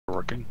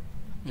working.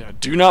 Yeah,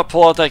 do not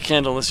pull out that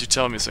candle unless you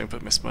tell me so I can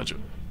put my smudge up.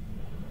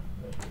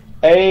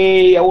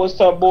 Hey, what's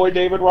up, boy?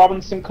 David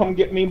Robinson, come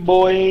get me,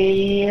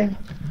 boy.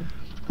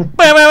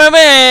 Alright,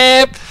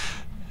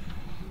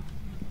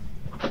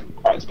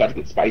 Alright, it's about to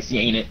get spicy,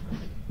 ain't it?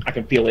 I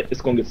can feel it.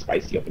 It's gonna get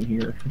spicy up in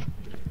here.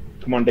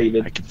 Come on,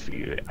 David. I can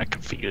feel it. I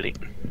can feel it.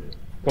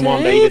 Come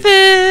on,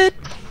 David.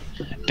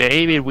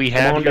 David, we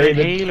have on, your David.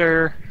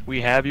 inhaler.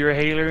 We have your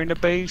inhaler in the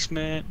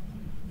basement.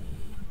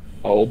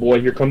 Oh boy,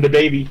 here come the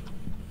Davy.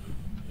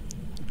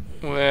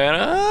 Where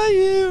are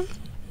you?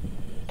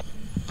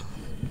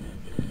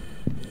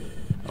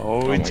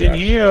 Oh, my it's in gosh.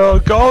 here.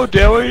 Go,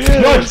 there he is.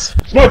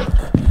 Smudge! Smudge!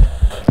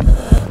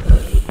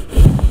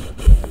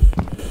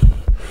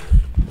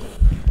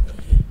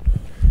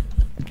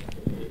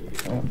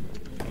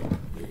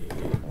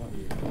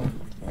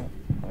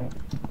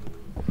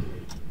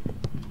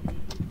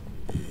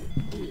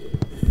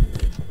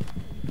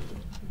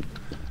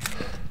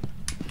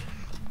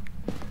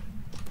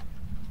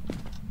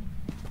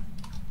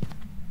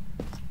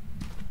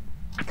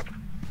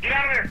 Get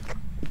out of there!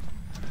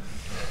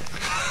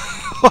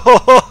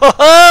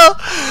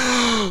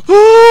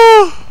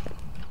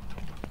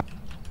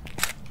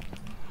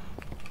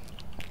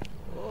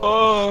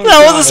 Oh,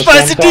 That was a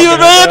spicy deal,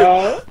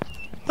 man!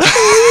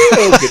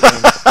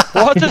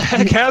 what the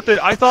heck happened?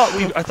 I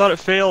thought it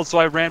failed, so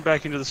I ran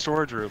back into the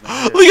storage room.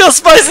 Look how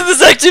spicy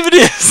this activity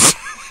is!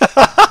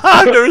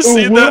 I've never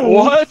seen that.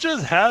 What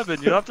just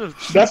happened? You have to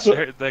That's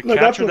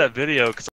capture that video. 'Cause